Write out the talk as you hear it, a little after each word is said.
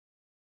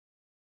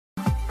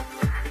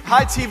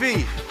Hi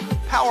TV,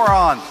 power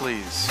on,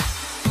 please.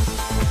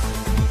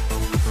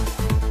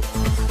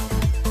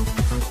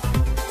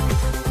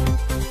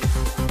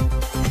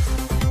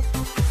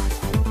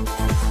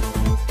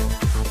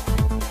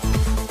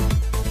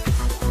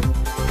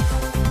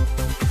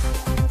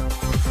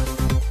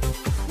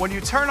 When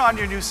you turn on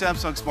your new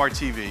Samsung Smart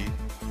TV,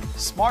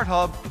 Smart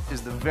Hub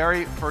is the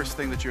very first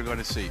thing that you're going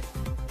to see.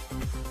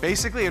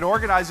 Basically, it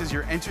organizes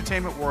your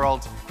entertainment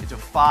world into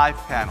 5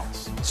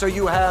 panels. So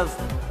you have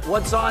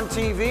what's on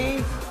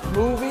TV,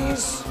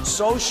 movies,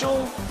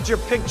 social, your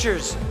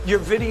pictures, your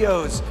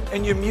videos,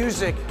 and your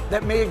music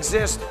that may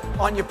exist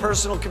on your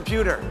personal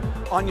computer,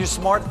 on your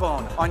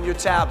smartphone, on your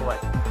tablet.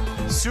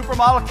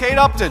 Supermodel Kate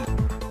Upton.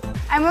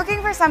 I'm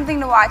looking for something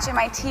to watch and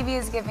my TV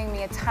is giving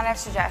me a ton of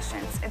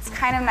suggestions. It's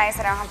kind of nice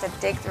that I don't have to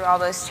dig through all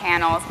those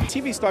channels.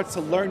 TV starts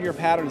to learn your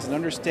patterns and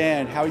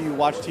understand how you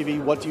watch TV,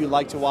 what do you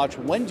like to watch,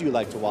 when do you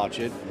like to watch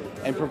it,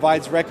 and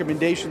provides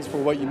recommendations for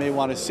what you may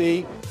want to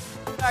see.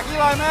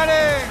 Eli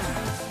Manning!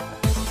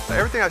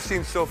 Everything I've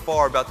seen so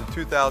far about the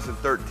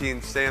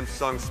 2013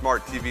 Samsung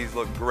Smart TVs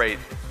look great.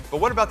 But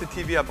what about the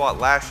TV I bought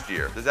last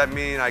year? Does that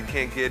mean I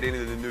can't get any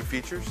of the new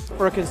features?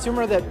 For a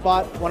consumer that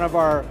bought one of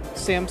our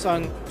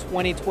Samsung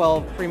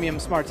 2012 premium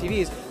smart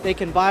TVs, they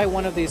can buy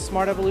one of these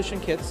Smart Evolution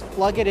kits,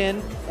 plug it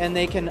in, and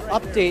they can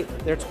update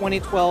their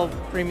 2012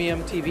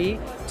 premium TV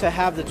to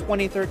have the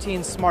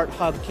 2013 Smart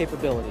Hub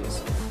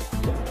capabilities.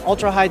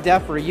 Ultra high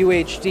def or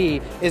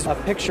UHD is a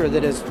picture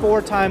that is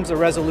 4 times the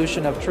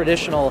resolution of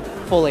traditional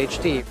full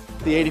HD.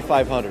 The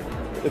 8500.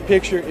 The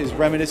picture is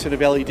reminiscent of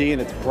LED in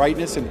its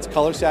brightness and its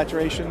color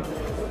saturation,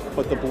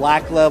 but the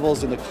black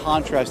levels and the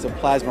contrast of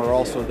plasma are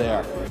also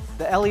there.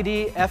 The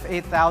LED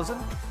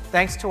F8000,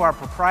 thanks to our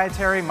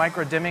proprietary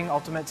micro-dimming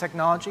ultimate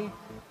technology,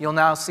 you'll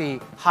now see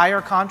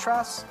higher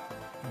contrast,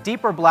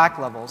 deeper black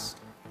levels,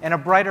 and a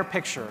brighter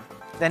picture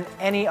than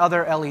any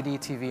other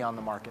LED TV on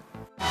the market.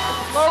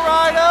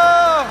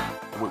 Lowrider!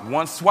 With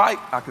one swipe,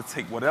 I could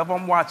take whatever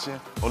I'm watching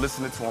or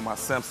listening to on my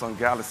Samsung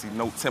Galaxy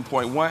Note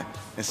 10.1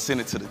 and send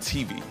it to the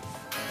TV.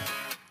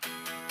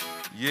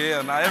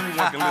 Yeah, now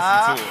everyone can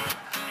listen to it.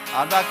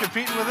 I'm not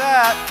competing with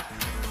that.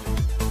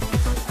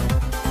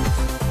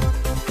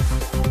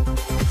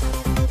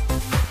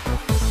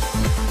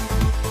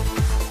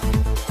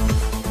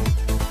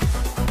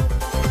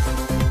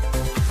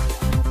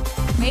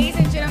 Ladies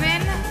and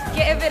gentlemen,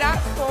 give it up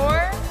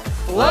for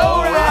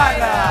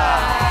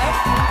Lowrider!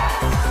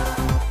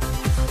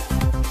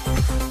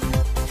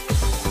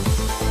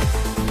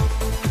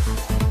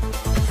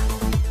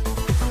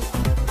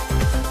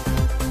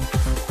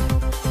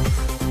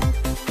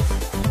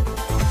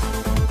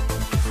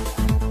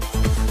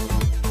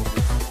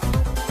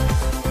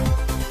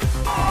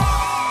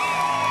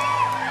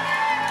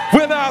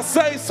 When I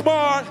say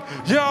smart,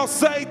 y'all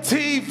say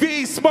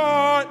TV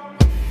smart.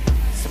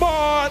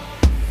 Smart.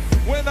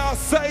 When I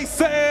say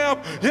Sam,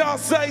 y'all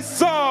say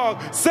song.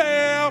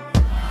 Sam.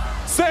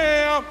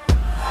 Sam.